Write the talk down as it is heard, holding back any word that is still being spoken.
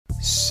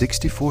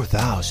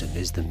64,000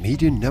 is the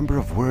median number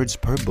of words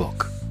per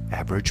book.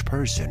 Average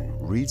person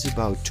reads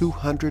about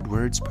 200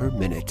 words per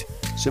minute.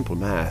 Simple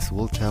math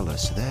will tell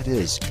us that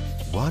is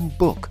one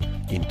book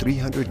in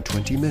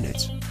 320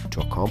 minutes.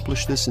 To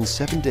accomplish this in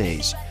 7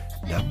 days,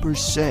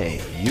 numbers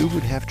say you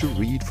would have to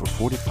read for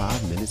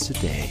 45 minutes a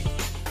day.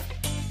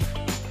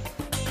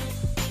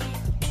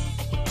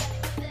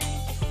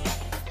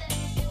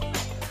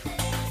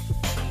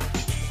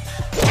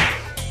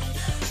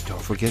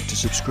 Don't forget to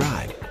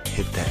subscribe.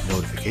 Hit that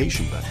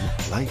notification button,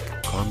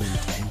 like, comment,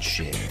 and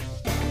share.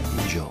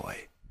 Enjoy.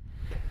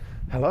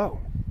 Hello,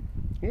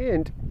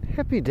 and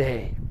happy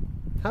day.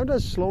 How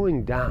does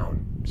slowing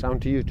down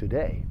sound to you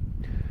today?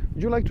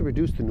 Would you like to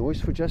reduce the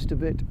noise for just a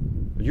bit?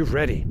 Are you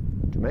ready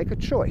to make a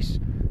choice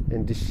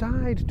and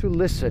decide to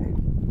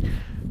listen?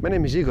 My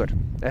name is Igor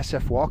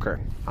SF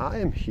Walker. I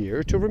am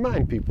here to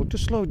remind people to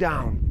slow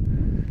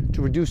down,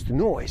 to reduce the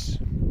noise,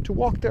 to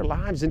walk their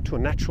lives into a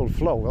natural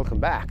flow. Welcome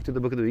back to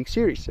the Book of the Week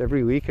series.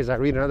 Every week as I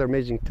read another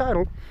amazing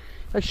title,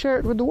 I share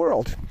it with the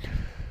world.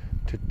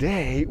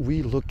 Today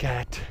we look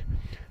at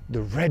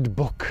The Red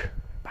Book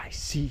by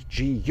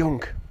C.G.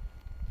 Jung.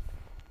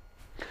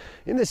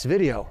 In this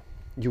video,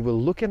 you will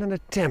look at an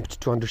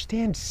attempt to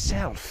understand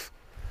self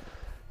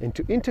and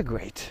to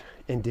integrate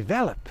and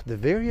develop the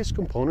various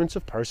components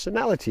of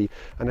personality,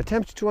 an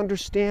attempt to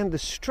understand the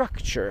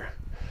structure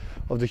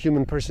of the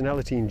human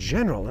personality in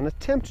general, an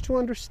attempt to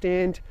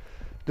understand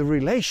the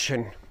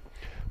relation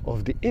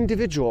of the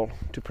individual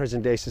to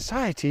present-day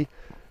society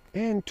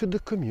and to the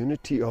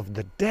community of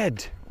the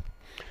dead,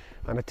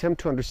 an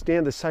attempt to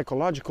understand the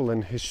psychological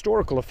and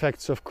historical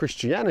effects of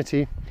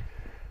Christianity,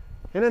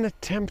 and an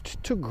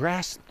attempt to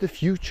grasp the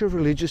future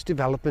religious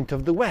development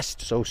of the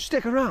West. So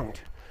stick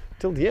around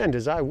till the end,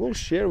 as I will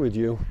share with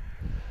you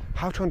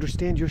how to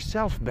understand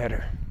yourself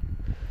better.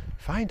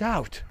 Find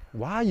out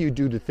why you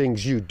do the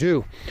things you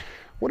do.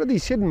 What are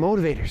these hidden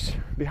motivators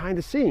behind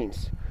the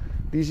scenes?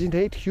 These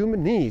innate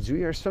human needs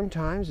we are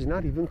sometimes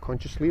not even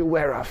consciously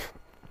aware of.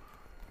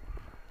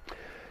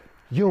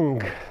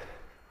 Jung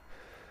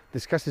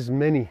discusses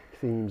many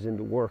themes in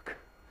the work,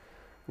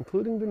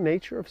 including the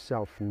nature of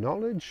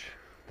self-knowledge,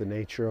 the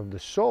nature of the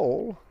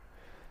soul,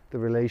 the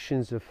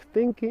relations of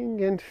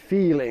thinking and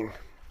feeling,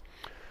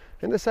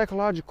 and the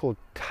psychological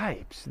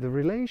types, the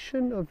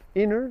relation of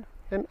inner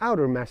and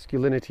outer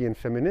masculinity and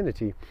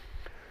femininity,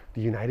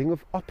 the uniting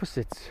of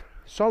opposites,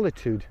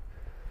 solitude,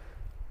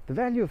 the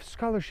value of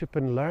scholarship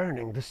and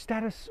learning, the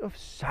status of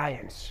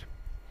science,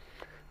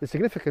 the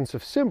significance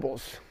of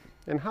symbols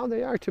and how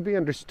they are to be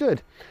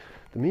understood,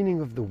 the meaning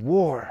of the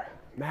war,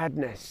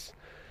 madness,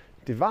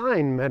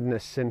 divine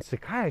madness and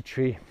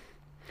psychiatry,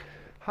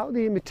 how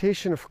the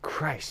imitation of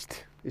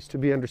Christ is to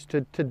be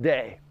understood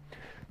today,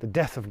 the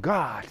death of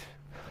God,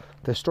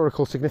 the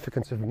historical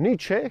significance of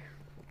Nietzsche,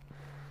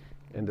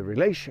 and the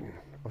relation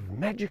of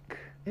magic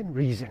and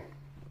reason.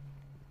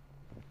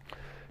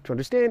 To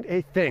understand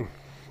a thing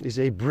is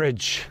a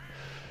bridge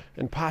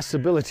and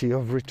possibility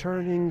of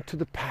returning to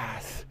the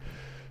path,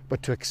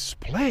 but to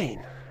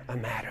explain a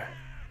matter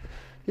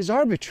is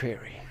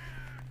arbitrary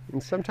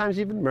and sometimes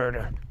even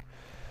murder.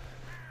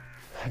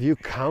 Have you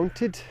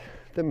counted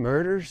the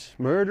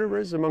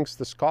murderers amongst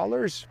the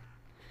scholars?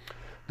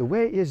 The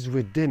way is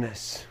within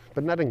us,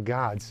 but not in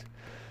God's,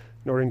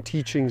 nor in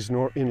teachings,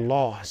 nor in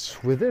laws.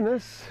 Within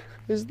us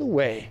is the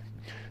way,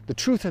 the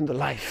truth, and the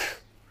life.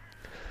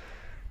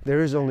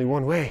 There is only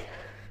one way,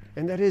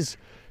 and that is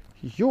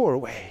your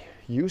way.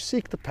 You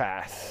seek the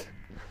path.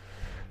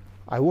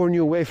 I warn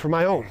you away from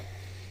my own.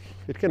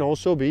 It can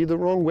also be the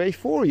wrong way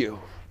for you.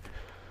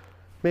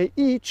 May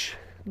each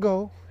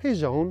go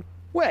his own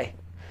way.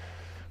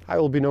 I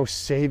will be no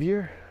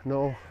savior,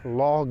 no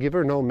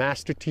lawgiver, no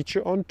master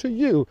teacher unto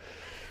you.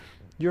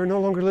 You're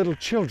no longer little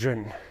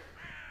children.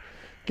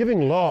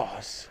 Giving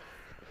laws,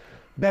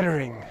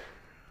 bettering,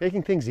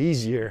 making things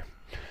easier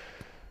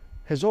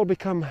has all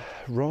become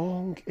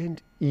wrong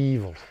and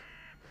evil.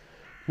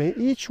 May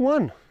each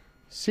one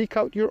seek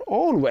out your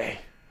own way.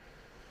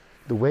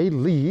 The way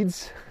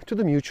leads to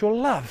the mutual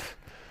love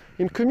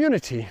in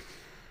community.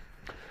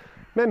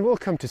 Men will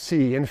come to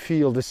see and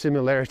feel the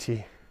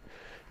similarity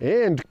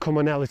and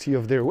commonality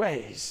of their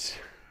ways.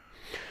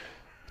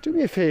 Do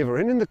me a favor,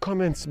 and in the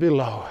comments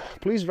below,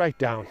 please write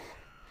down,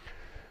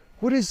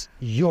 what is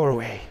your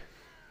way?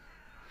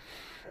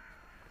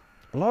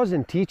 Laws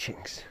and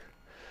teachings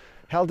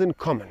held in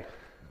common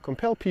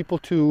compel people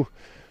to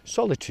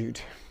solitude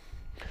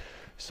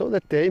so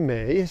that they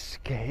may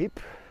escape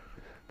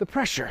the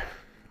pressure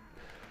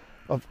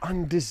of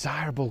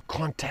undesirable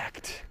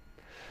contact.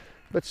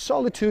 But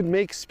solitude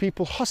makes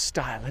people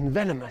hostile and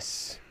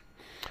venomous.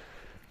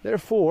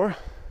 Therefore,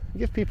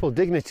 give people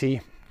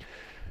dignity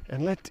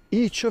and let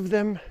each of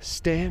them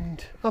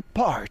stand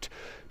apart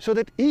so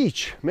that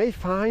each may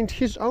find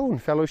his own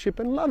fellowship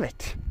and love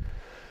it.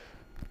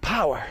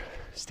 Power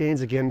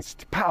stands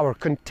against power,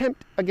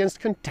 contempt against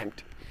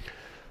contempt,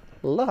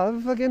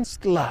 love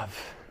against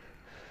love.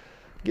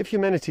 Give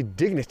humanity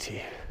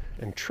dignity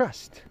and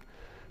trust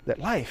that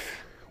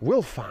life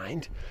will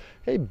find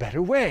a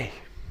better way.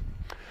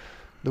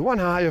 The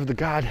one eye of the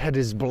Godhead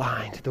is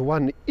blind. The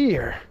one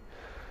ear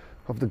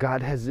of the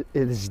Godhead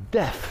is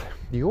deaf.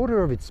 The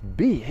order of its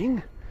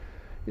being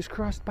is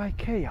crossed by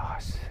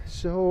chaos.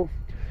 So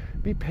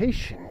be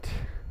patient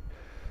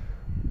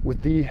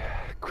with the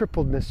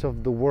crippledness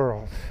of the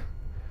world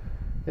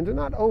and do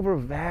not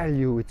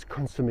overvalue its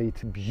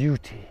consummate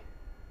beauty.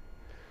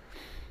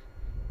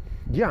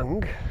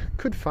 Jung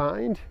could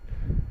find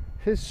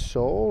his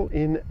soul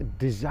in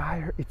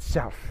desire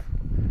itself,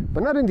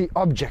 but not in the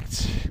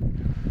objects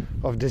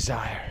of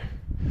desire.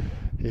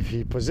 If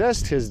he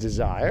possessed his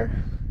desire,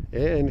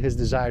 and his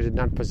desire did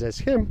not possess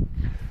him,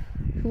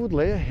 he would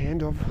lay a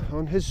hand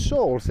on his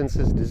soul, since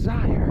his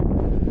desire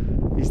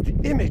is the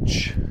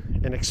image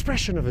and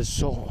expression of his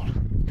soul.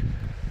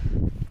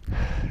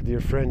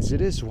 Dear friends,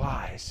 it is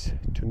wise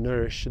to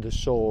nourish the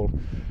soul,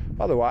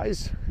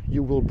 otherwise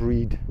you will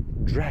breed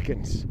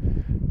dragons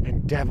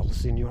and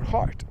devils in your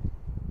heart.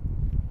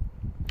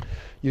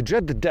 You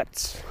dread the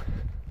depths,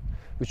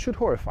 which should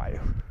horrify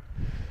you,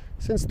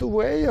 since the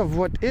way of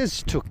what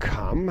is to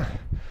come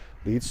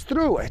leads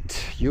through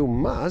it. You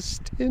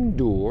must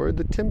endure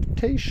the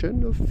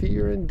temptation of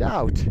fear and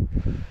doubt,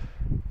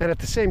 and at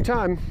the same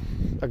time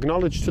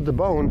acknowledge to the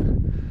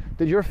bone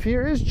that your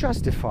fear is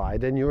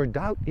justified and your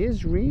doubt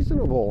is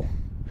reasonable.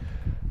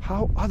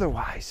 How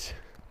otherwise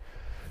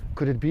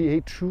could it be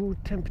a true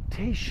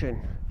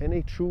temptation and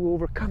a true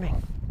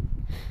overcoming?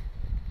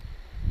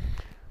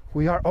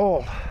 We are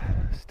all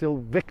still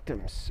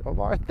victims of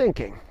our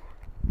thinking.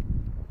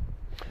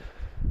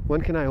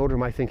 When can I order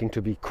my thinking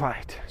to be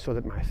quiet so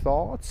that my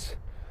thoughts,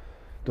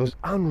 those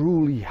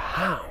unruly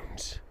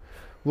hounds,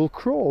 will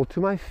crawl to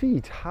my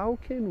feet? How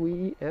can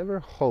we ever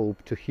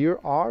hope to hear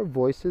our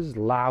voices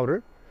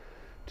louder,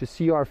 to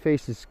see our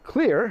faces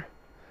clear,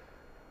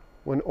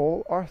 when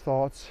all our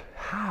thoughts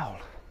howl?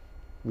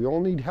 We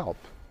all need help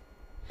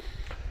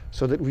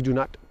so that we do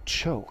not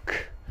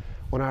choke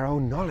on our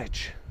own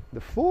knowledge.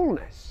 The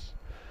fullness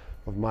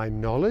of my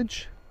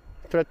knowledge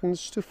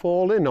threatens to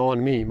fall in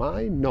on me.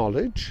 My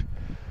knowledge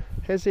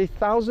has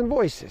 1,000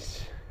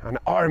 voices, an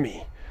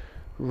army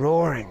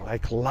roaring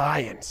like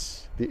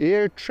lions. The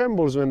air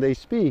trembles when they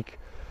speak,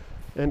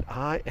 and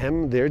I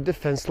am their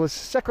defenseless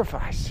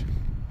sacrifice.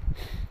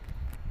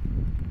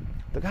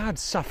 The God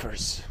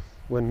suffers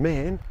when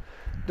man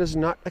does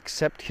not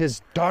accept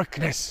his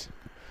darkness.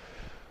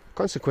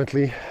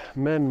 Consequently,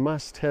 men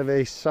must have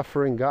a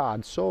suffering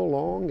God so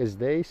long as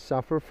they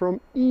suffer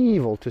from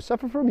evil. To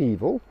suffer from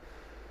evil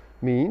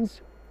means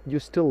you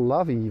still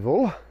love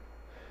evil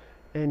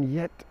and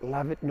yet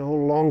love it no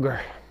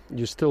longer.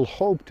 You still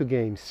hope to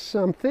gain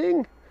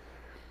something,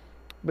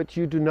 but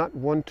you do not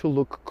want to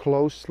look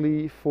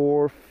closely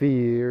for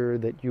fear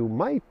that you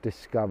might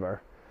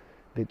discover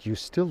that you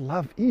still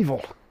love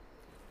evil.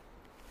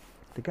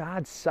 The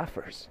God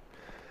suffers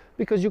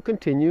because you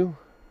continue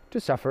to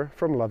suffer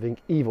from loving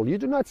evil. You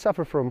do not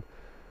suffer from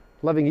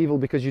loving evil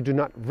because you do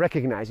not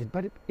recognize it,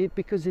 but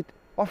because it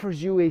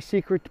offers you a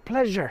secret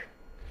pleasure,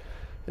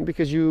 and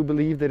because you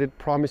believe that it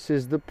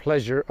promises the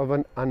pleasure of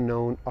an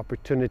unknown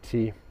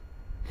opportunity.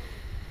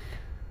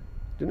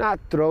 Do not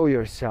throw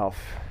yourself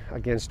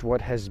against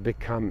what has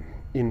become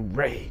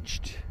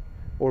enraged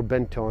or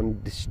bent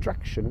on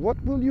destruction.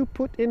 What will you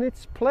put in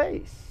its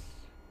place?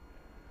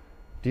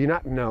 Do you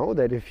not know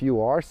that if you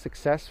are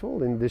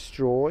successful in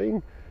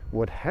destroying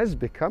what has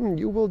become,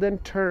 you will then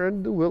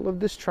turn the will of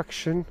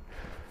destruction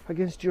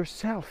against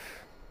yourself?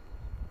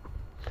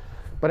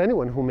 But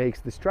anyone who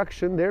makes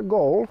destruction their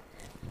goal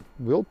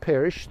will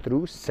perish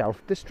through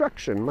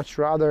self-destruction. Much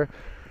rather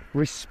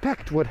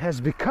respect what has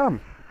become,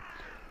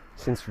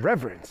 since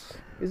reverence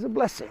is a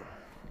blessing.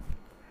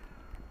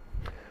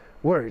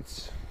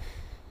 Words.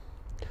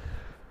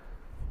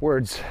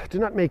 Words. Do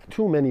not make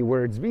too many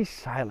words. Be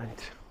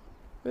silent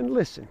and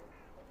listen.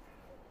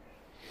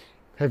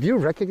 Have you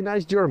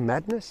recognized your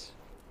madness?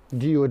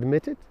 Do you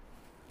admit it?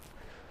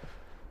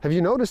 Have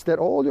you noticed that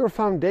all your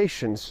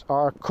foundations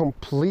are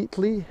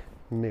completely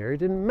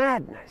mirrored in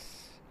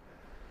madness?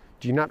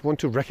 Do you not want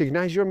to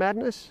recognize your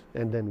madness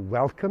and then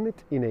welcome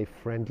it in a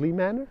friendly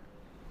manner?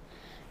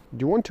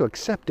 Do you want to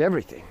accept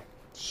everything?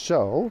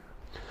 So,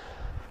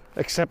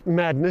 accept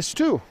madness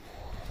too.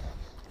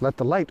 Let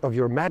the light of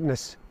your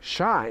madness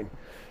shine,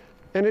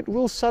 and it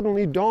will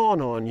suddenly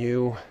dawn on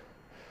you.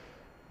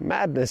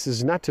 Madness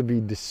is not to be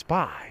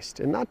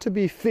despised and not to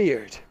be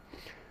feared,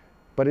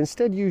 but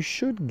instead you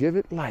should give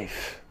it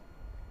life.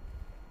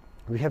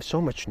 We have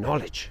so much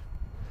knowledge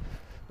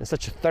and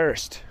such a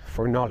thirst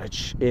for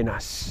knowledge in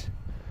us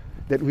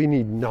that we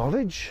need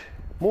knowledge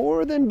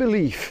more than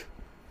belief.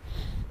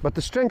 But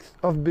the strength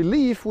of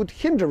belief would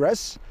hinder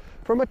us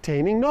from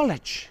attaining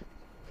knowledge.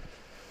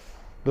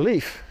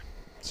 Belief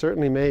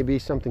certainly may be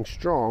something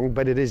strong,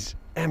 but it is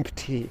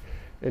empty,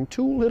 and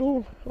too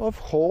little of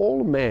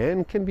whole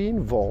man can be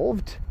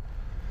involved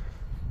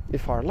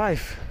if our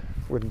life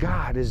with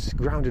God is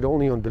grounded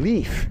only on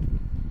belief.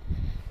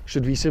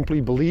 Should we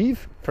simply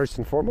believe, first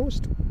and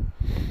foremost?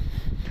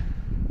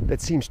 That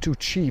seems too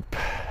cheap.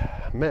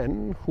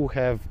 Men who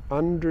have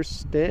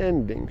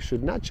understanding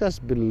should not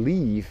just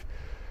believe,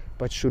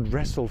 but should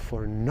wrestle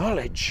for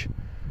knowledge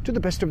to the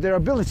best of their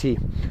ability.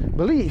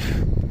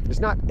 Belief is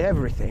not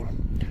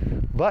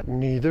everything, but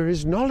neither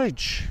is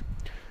knowledge.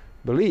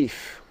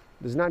 Belief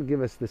does not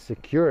give us the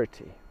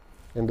security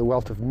and the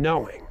wealth of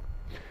knowing.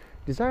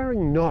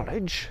 Desiring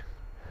knowledge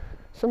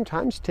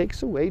sometimes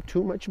takes away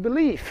too much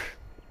belief.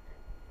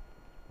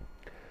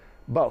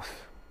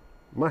 Both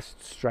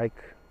must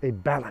strike a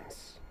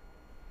balance.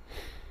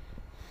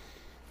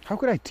 How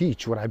could I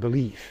teach what I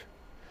believe?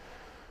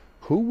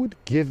 Who would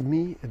give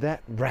me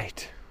that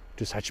right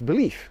to such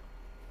belief?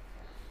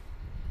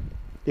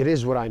 It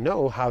is what I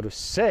know how to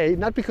say,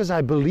 not because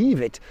I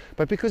believe it,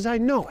 but because I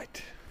know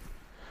it.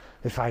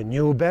 If I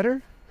knew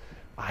better,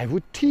 I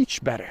would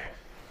teach better.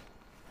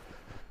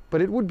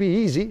 But it would be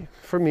easy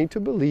for me to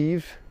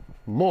believe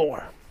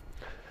more.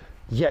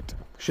 Yet,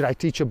 should I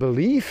teach a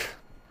belief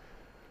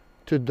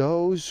to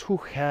those who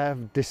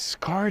have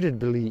discarded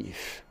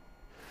belief?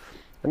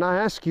 And I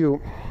ask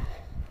you,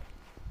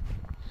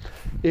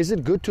 is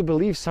it good to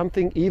believe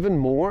something even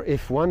more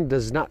if one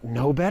does not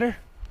know better?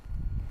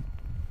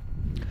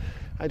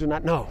 I do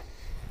not know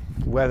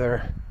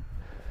whether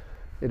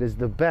it is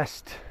the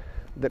best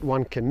that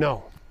one can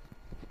know.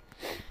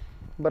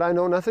 But I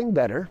know nothing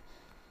better,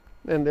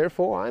 and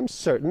therefore I'm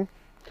certain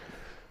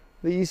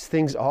these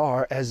things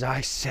are as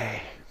I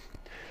say.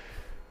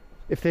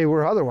 If they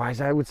were otherwise,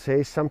 I would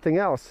say something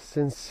else,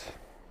 since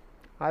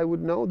I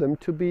would know them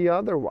to be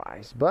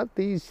otherwise. But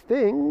these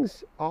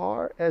things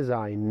are as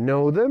I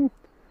know them,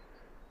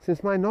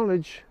 since my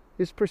knowledge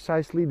is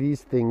precisely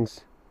these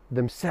things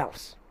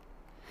themselves.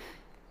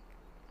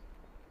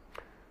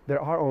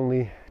 There are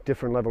only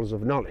different levels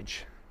of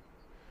knowledge.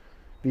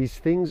 These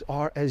things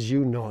are as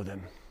you know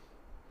them.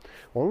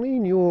 Only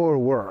in your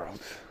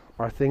world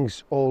are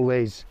things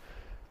always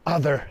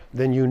other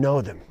than you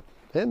know them.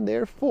 And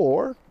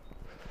therefore,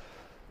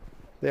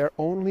 they are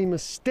only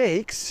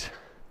mistakes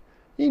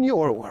in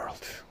your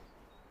world.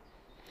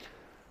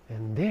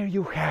 And there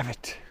you have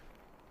it.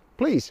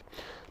 Please,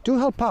 do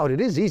help out.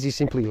 It is easy.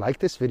 Simply like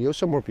this video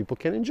so more people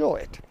can enjoy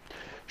it.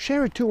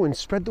 Share it too and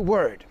spread the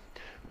word.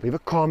 Leave a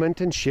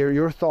comment and share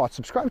your thoughts.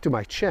 Subscribe to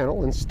my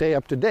channel and stay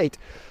up to date.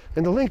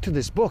 And the link to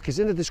this book is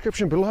in the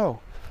description below.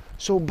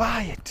 So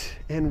buy it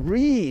and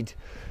read.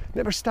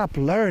 Never stop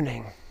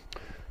learning,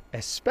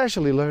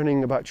 especially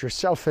learning about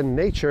yourself and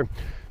nature.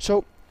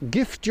 So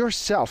gift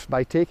yourself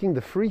by taking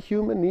the free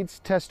human needs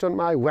test on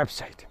my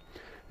website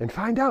and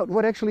find out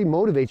what actually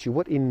motivates you,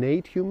 what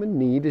innate human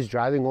need is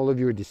driving all of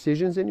your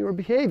decisions and your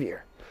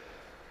behavior.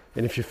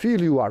 And if you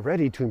feel you are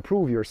ready to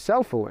improve your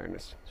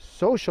self-awareness,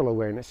 social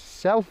awareness,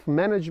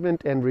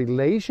 self-management, and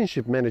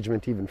relationship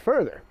management even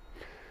further,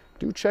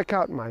 do check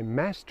out my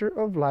Master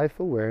of Life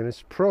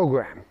Awareness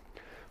program.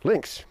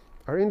 Links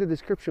are in the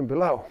description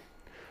below.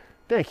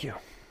 Thank you.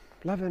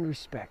 Love and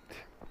respect.